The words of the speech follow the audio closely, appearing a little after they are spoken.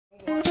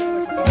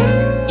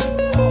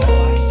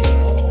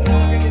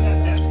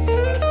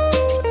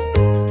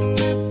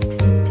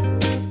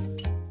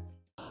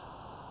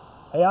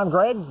I'm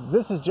Greg.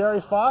 This is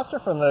Gerry Foster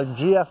from the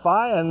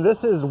GFI, and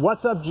this is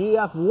What's Up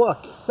GF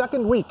Look.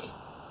 Second week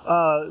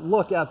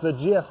look at the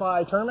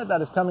GFI tournament that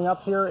is coming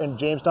up here in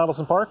James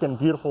Donaldson Park in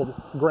beautiful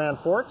Grand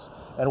Forks.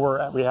 And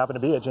we happen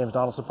to be at James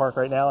Donaldson Park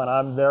right now, and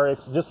I'm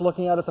just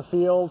looking out at the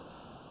field.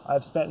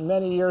 I've spent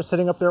many years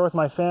sitting up there with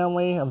my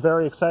family. I'm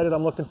very excited.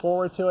 I'm looking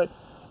forward to it.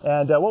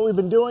 And what we've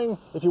been doing,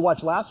 if you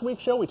watched last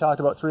week's show, we talked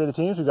about 3 of the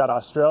teams. We've got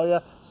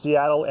Australia,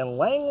 Seattle, and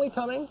Langley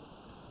coming.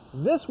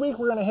 This week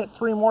we're going to hit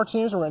 3 more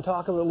teams. We're going to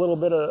talk a little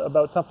bit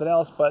about something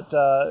else, but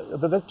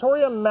the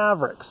Victoria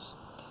Mavericks.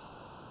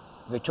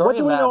 What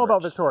do we know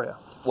about Victoria?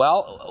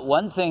 Well,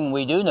 one thing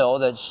we do know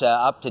that's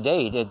up to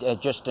date, it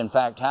just in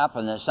fact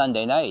happened this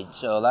Sunday night,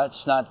 so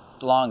that's not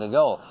long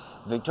ago.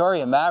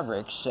 Victoria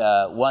Mavericks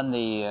won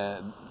the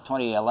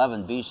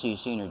 2011 BC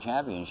Senior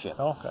Championship.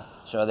 Oh, okay.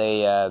 So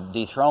they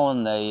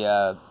dethroned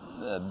the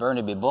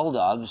Burnaby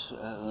Bulldogs.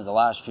 The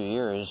last few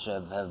years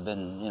have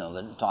been,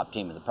 the top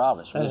team of the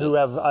province. Really. And who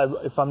have,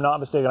 if I'm not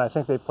mistaken, I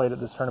think they played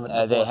at this tournament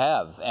before. They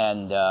have,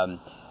 and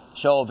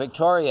so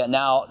Victoria.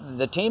 Now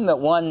the team that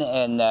won,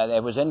 and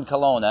it was in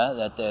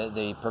Kelowna at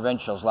the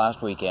provincials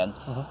last weekend.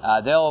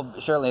 Mm-hmm.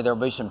 There'll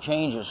be some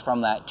changes from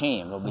that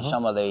team. There'll be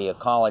some of the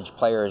college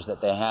players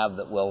that they have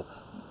that will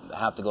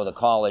have to go to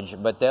college,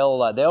 but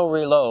they'll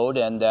reload,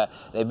 and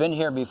they've been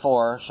here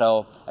before.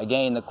 So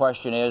again, the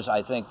question is,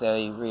 I think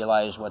they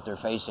realize what they're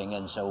facing,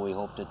 and so we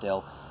hope that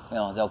they'll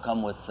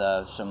come with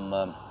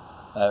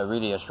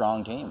really a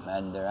strong team,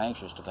 and they're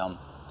anxious to come.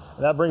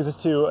 And that brings us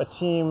to a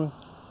team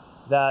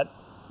that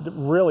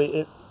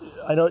really,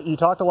 I know you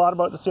talked a lot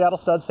about the Seattle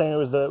Studs, saying it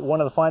was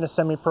one of the finest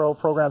semi-pro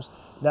programs.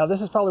 Now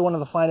this is probably one of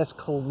the finest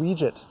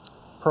collegiate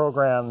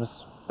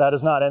programs that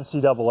is not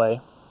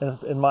NCAA.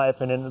 In my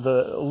opinion,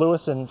 the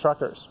Lewiston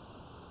Truckers.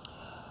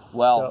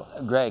 Well,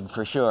 Greg,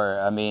 for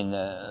sure. I mean,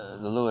 the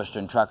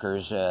Lewiston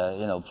Truckers,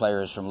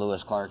 players from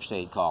Lewis Clark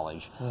State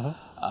College,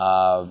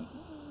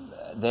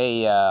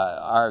 they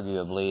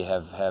arguably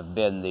have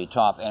been the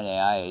top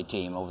NAIA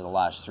team over the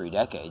last 3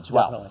 decades.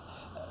 Definitely.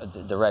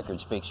 Well, the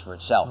record speaks for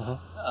itself.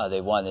 They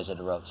won,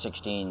 about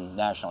 16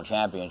 national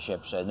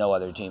championships. No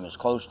other team is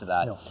close to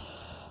that. No.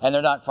 And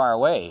they're not far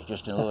away,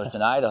 just in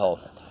Lewiston, Idaho.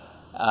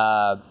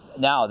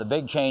 Now, the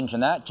big change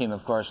in that team,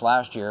 of course,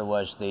 last year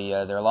was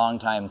their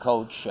longtime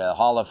coach,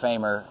 Hall of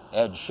Famer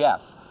Ed Sheff,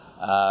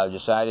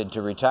 decided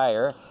to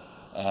retire,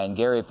 and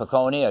Gary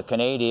Piccone, a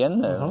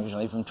Canadian,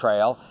 originally from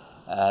Trail,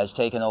 has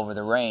taken over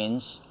the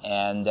reins,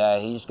 and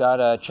he's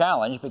got a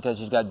challenge because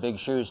he's got big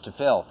shoes to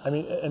fill. I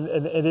mean,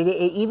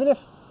 even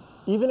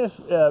if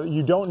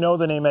you don't know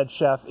the name Ed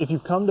Sheff, if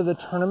you've come to the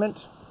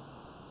tournament,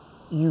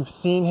 you've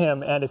seen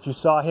him, and if you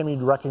saw him,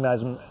 you'd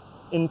recognize him.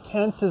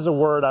 Intense is a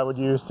word I would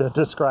use to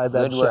describe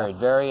Ed Sheff. Good word,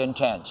 very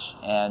intense.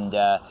 And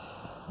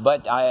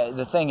but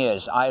the thing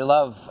is, I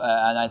love,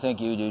 and I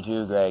think you do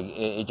too, Greg.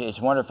 It's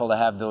wonderful to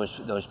have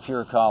those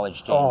pure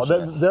college teams. Oh,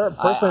 they're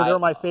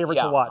my favorite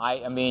to watch.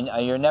 I mean,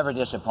 you're never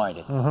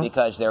disappointed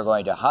because they're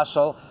going to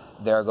hustle,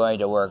 they're going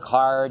to work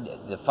hard.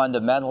 The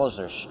fundamentals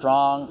are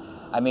strong.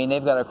 I mean,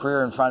 they've got a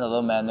career in front of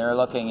them, and they're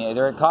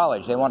at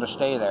college. They want to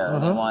stay there.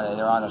 And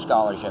they're on a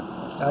scholarship.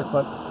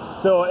 Excellent.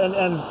 So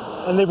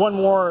and they've won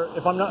more.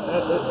 If I'm not,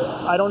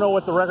 I don't know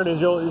what the record is.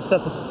 You'll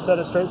set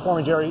it straight for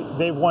me, Gerry.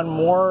 They've won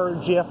more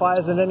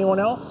GFIs than anyone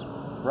else.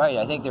 Right.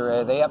 I think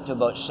they up to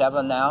about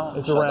 7 now.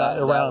 It's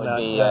around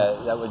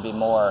that. That would be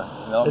more.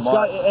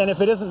 And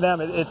if it isn't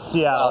them, it's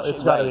Seattle. Well,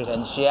 it's got to be.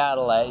 And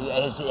Seattle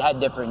has had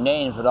different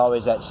names, but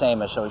always that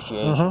same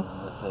association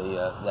with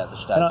the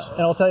Studs.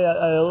 And I'll tell you,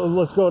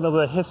 let's go into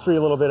the history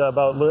a little bit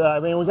about. I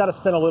mean, we got to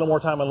spend a little more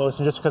time on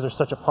Lewiston just because they're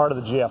such a part of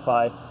the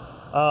GFI.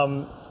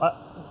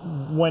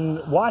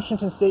 When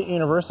Washington State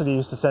University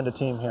used to send a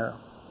team here,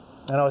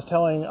 and I was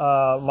telling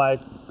my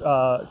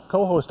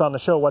co-host on the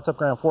show, What's Up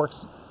Grand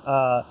Forks,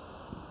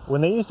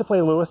 when they used to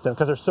play Lewiston,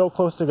 because they're so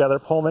close together,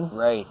 Pullman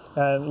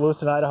and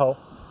Lewiston, Idaho,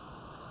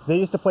 they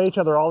used to play each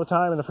other all the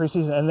time in the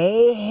preseason, and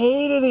they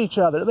hated each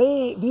other.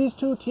 These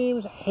two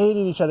teams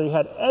hated each other. You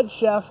had Ed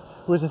Sheff,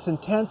 who was this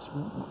intense,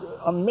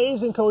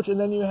 amazing coach, and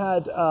then you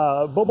had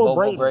Bobo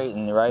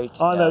Brayton,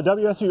 on the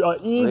WSU,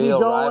 easy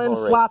going,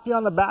 slap you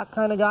on the back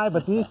kind of guy.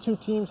 But these two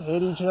teams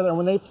hated each other, and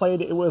when they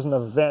played, it was an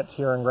event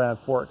here in Grand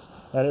Forks,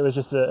 and it was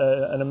just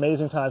an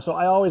amazing time. So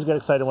I always get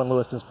excited when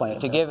Lewiston's playing.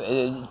 To give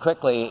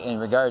quickly in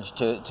regards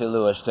to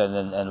Lewiston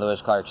and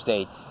Lewis Clark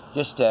State,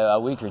 just a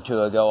week or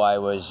 2 ago, I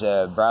was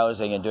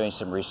browsing and doing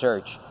some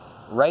research.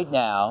 Right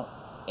now,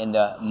 in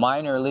the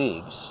minor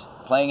leagues,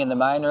 playing in the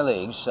minor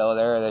leagues, so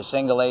they're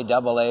single A,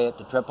 double A, up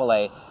to triple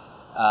A.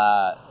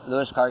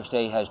 Lewis Clark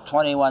State has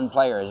 21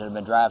 players that have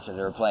been drafted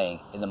that are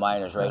playing in the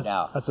minors right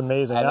now. That's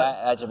amazing. And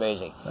that's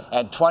amazing.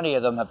 And 20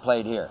 of them have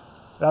played here.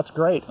 That's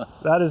great.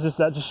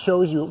 That just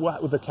shows you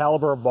the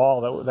caliber of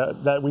ball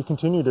that we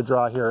continue to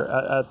draw here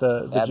at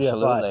the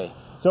Absolutely. GFI.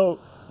 So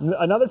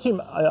another team,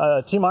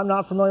 a team I'm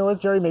not familiar with,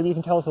 Gerry, maybe you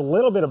can tell us a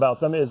little bit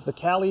about them, is the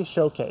Cali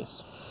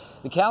Showcase.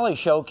 The Cali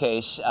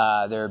Showcase,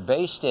 they're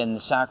based in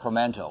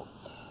Sacramento,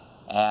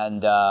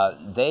 and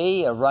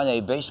they run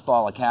a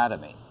baseball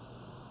academy.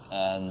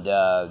 And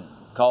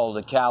called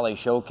the Cali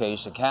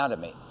Showcase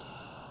Academy.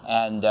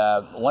 And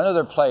one of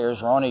their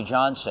players, Ronnie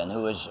Johnson,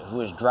 who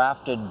was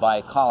drafted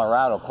by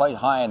Colorado quite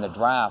high in the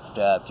draft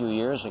a few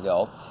years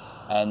ago,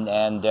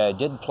 and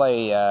did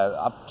play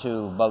up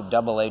to about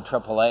AA,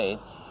 AAA.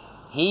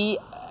 He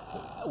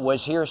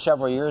was here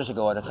several years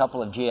ago at a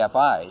couple of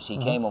GFIs. He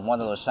came with one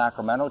of those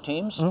Sacramento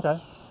teams. Okay.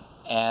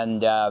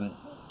 And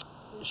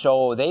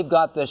so they've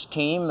got this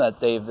team that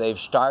they've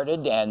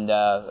started, and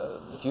a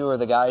few of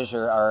the guys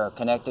are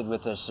connected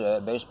with this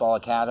baseball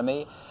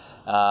academy.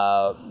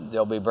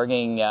 They'll be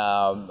bringing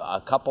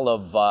a couple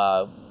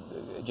of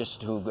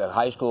just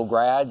high school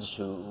grads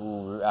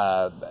who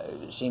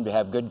seem to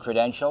have good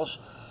credentials.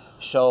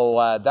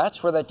 So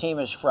that's where the team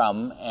is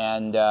from,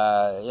 and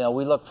you know,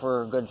 we look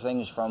for good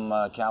things from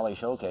Cali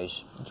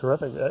Showcase.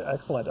 Terrific,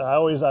 excellent. I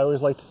always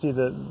like to see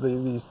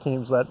these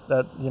teams that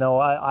you know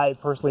I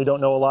personally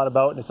don't know a lot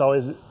about, and it's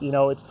always, you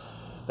know,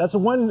 that's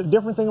one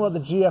different thing about the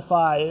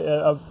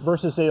GFI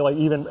versus, say, like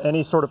even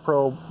any sort of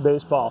pro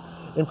baseball.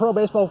 In pro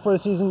baseball for the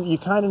season, you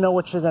kind of know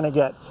what you're going to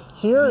get.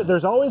 Here,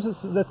 there's always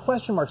the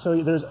question mark. So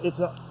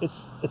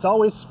it's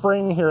always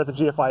spring here at the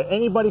GFI.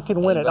 Anybody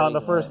can win it on the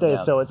first day.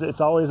 Yeah. So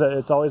it's always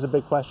a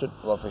big question.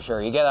 Well, for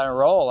sure, you get on a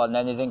roll, and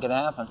anything can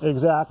happen.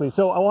 Exactly.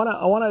 So I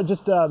wanna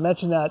just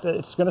mention that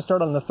it's going to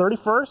start on the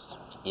 31st.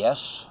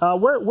 Yes.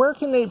 Where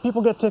can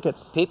people get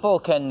tickets? People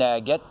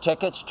can get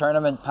tickets,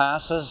 tournament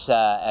passes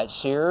at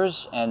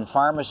Sears and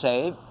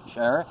Pharmasave,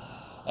 sure.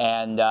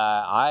 And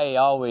I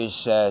always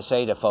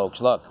say to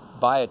folks, look,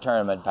 buy a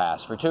tournament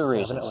pass for two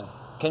reasons. Definitely.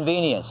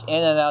 Convenience,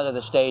 in and out of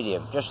the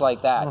stadium, just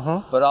like that.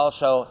 But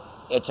also,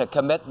 it's a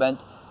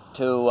commitment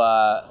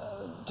to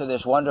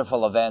this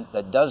wonderful event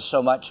that does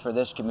so much for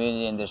this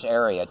community in this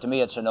area. To me,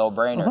 it's a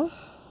no-brainer.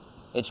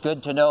 It's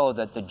good to know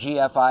that the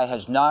GFI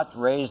has not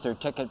raised their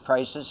ticket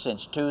prices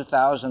since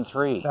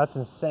 2003. That's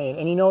insane.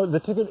 And you know, the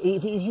ticket,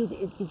 if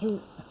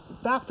you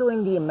factor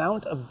in the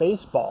amount of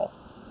baseball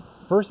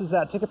versus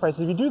that ticket price,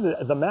 if you do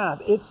the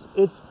math,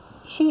 it's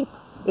cheap.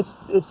 It's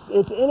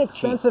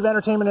inexpensive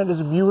entertainment, and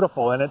it's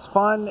beautiful, and it's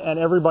fun, and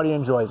everybody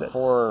enjoys it.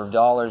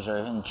 $4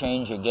 and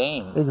change a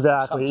game.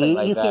 Exactly. You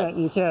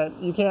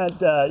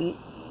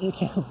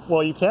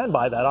can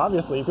buy that,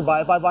 obviously. You can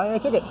buy it by buying a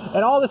ticket.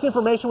 And all this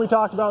information we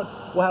talked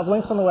about, we'll have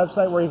links on the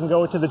website where you can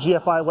go to the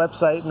GFI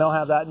website, and they'll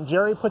have that. And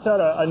Gerry puts out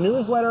a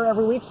newsletter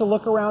every week, so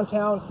look around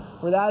town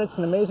for that. It's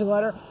an amazing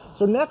letter.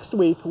 So next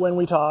week when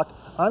we talk,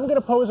 I'm going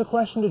to pose a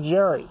question to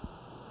Gerry.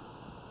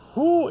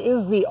 Who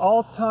is the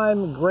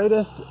all-time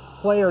greatest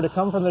player to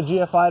come from the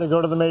GFI to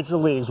go to the major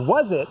leagues?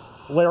 Was it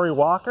Larry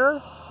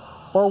Walker,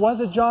 or was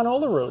it John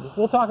Olerud?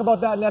 We'll talk about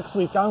that next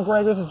week. I'm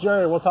Gregg, this is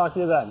Gerry. We'll talk to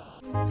you then.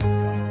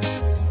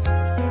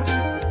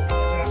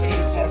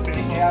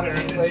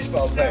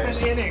 Baseball players.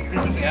 7 innings. It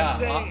was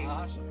insane.